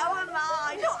 so am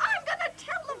I. Look, I'm going to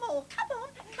tell them all. Come on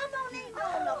in,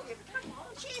 all of you. Come on.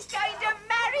 She's going to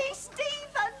marry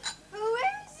Stephen. Who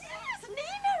is? Yes,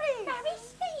 Nina is. Marry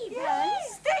Stephen?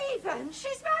 Yes, Stephen.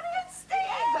 She's marrying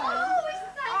Stephen. Oh,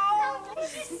 isn't that lovely?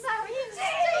 She's marrying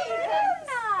Stephen.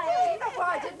 Stephen,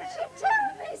 why didn't you tell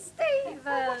me, Stephen?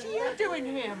 What are you doing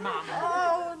here, Mum?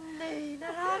 Oh, Nina,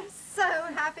 I'm so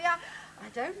happy. I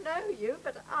don't know you,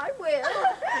 but I will.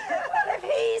 Well, if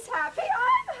he's happy,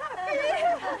 I'm happy.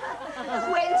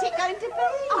 When's it going to be?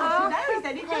 Oh, no, he's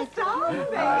only just told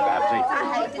me.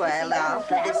 Hi, Babsy. Well,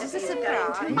 Arthur, this is a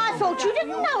surprise. I thought you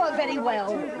didn't know her very well.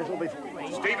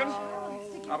 Stephen,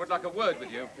 I would like a word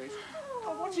with you, please.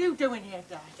 Oh, what are you doing here,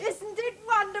 Dad? Isn't it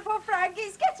wonderful,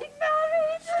 Frankie's getting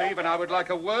married? Stephen, I would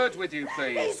like a word with you, He's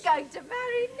please. going to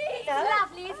marry Nina.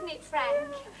 Lovely, isn't it,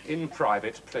 Frank? In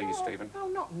private, please, Stephen. Oh,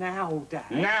 not now, Dad.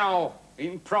 Now!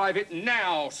 In private,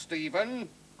 now, Stephen!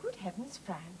 Good heavens,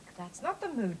 Frank, that's not the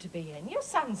mood to be in. Your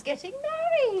son's getting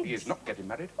married. He is not getting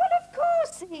married. Well, of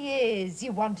course he is.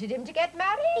 You wanted him to get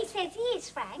married. He says he is,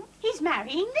 Frank. He's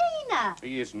marrying Nina.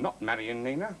 He is not marrying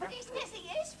Nina. But he says he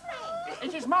is, Frank.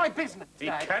 It is my business, He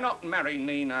Dad. cannot marry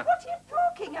Nina. What are you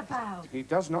talking about? He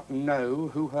does not know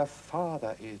who her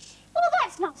father is. Well,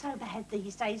 that's not so bad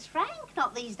these days, Frank.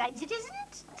 Not these days, it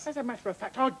isn't. As a matter of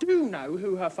fact, I do know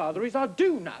who her father is. I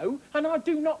do know, and I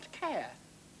do not care.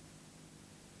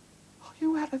 Are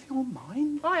you out of your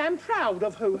mind? I am proud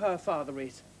of who her father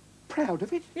is. Proud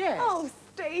of it? Yes. Oh,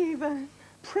 Stephen.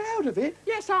 Proud of it?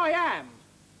 Yes, I am.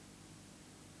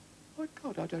 My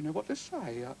God, I don't know what to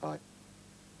say.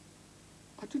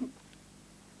 I didn't...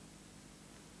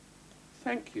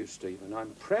 Thank you, Stephen.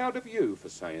 I'm proud of you for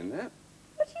saying that.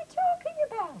 What are you talking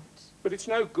about? But it's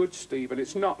no good, Stephen.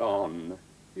 It's not on.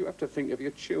 You have to think of your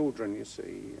children, you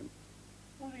see.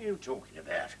 What are you talking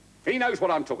about? He knows what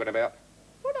I'm talking about.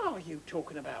 Well, are you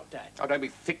talking about, Dad? Oh, don't be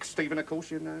thick, Stephen, of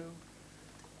course you know.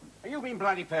 Are you being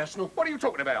bloody personal? What are you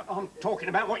talking about? I'm talking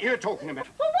about what you're talking about.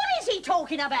 Well, what is he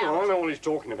talking about? Oh, I know what he's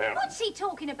talking about. What's he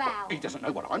talking about? He doesn't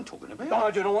know what I'm talking about. I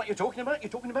don't know what you're talking about.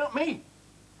 You're talking about me.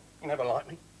 You never liked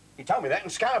me. You told me that in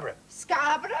Scarborough.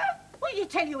 Scarborough? What did you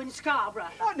tell you in Scarborough?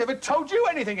 I never told you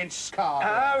anything in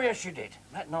Scarborough. Oh, yes, you did.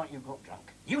 That night you got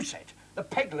drunk. You said the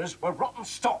Peglers were rotten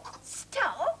stock.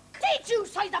 Stock? Did you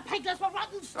say the Peglers were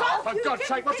rotten stock? Oh, for God's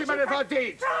sake, what's the matter if I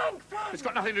did? Frank! It's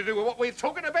got nothing to do with what we're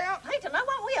talking about. I don't know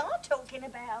what we are talking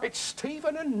about. It's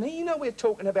Stephen and Nina we're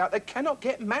talking about. They cannot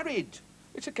get married.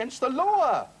 It's against the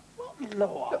law. What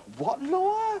law? What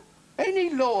law?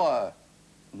 Any law.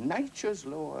 Nature's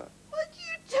law. What are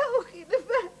you talking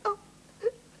about?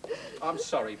 I'm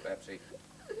sorry, Babsy.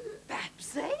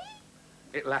 Babsy?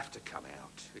 It'll have to come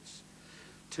out. It's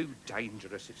too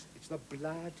dangerous. It's the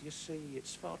blood, you see.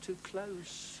 It's far too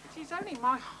close. She's only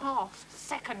my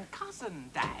half-second cousin,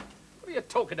 Dad. What are you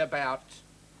talking about?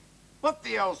 What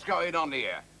the hell's going on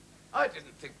here? I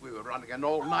didn't think we were running an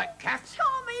all-night cat.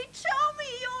 Tommy,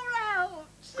 you're out.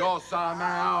 Of course I'm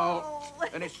out.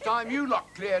 And it's time you lot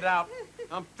cleared out.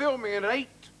 I'm filming at 8.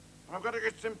 I've got to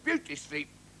get some beauty sleep.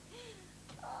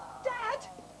 Dad?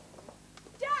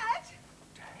 Dad?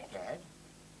 Dad?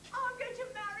 I'm going to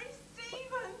marry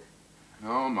Stephen.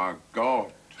 Oh, my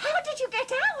God. How did you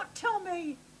get out,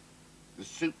 Tommy? The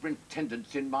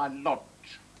superintendent's in my lodge.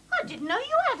 I didn't know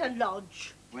you had a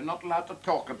lodge. We're not allowed to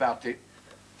talk about it.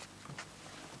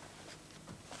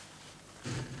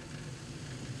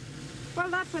 Well,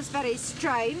 that was very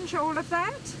strange, all of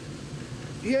that.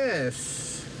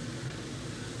 Yes.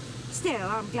 Still,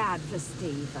 I'm glad for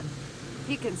Stephen.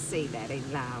 You can see they're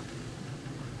in love.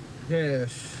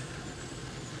 Yes.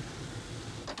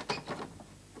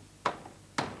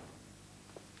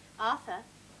 Arthur?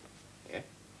 Yeah?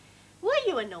 Were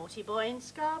you a naughty boy in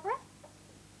Scarborough?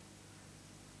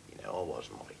 You know I was,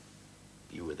 Molly.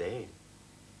 You were there.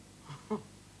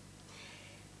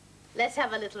 Let's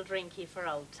have a little drinky for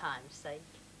old time's sake.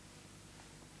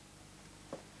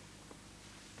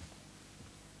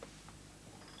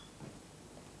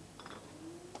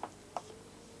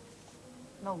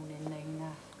 Morning,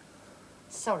 Nina.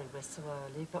 Sorry we're so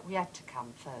early, but we had to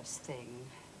come first thing.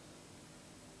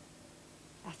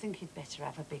 I think you'd better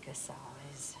have a bigger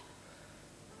size.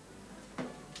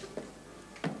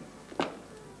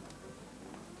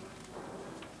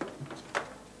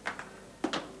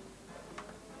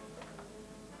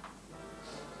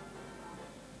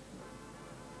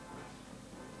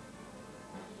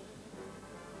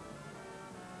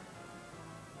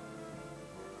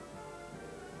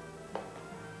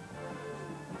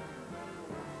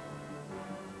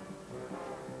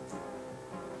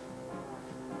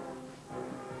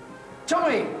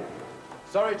 Tommy!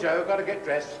 Sorry, Joe, got to get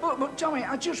dressed. But Tommy,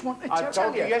 I just wanted to I tell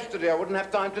told you. you yesterday I wouldn't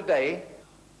have time today.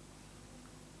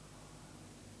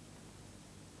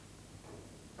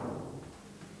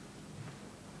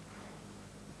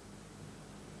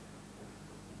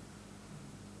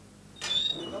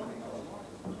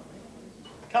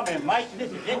 Come in, mate. This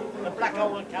is it. The black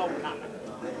hole and coal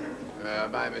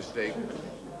coming. My mistake.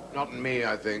 Not in me,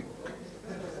 I think.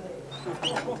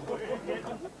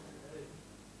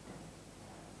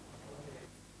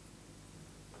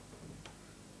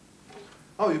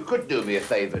 Oh, you could do me a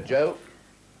favour, Joe.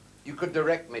 You could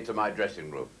direct me to my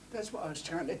dressing room. That's what I was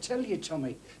trying to tell you,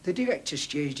 Tommy. The director's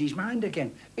changed his mind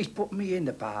again. He's put me in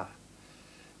the bar.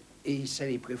 He said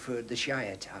he preferred the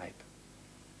Shire type.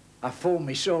 I phoned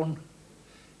my son.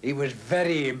 He was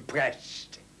very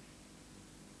impressed.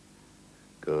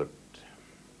 Good.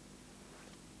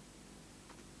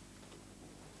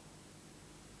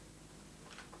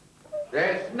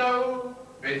 There's no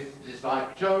business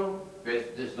like Joe,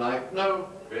 business like no,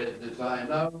 business I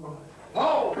know.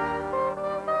 Ho!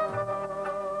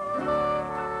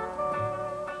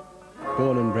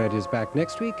 Born and Bred is back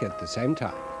next week at the same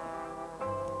time.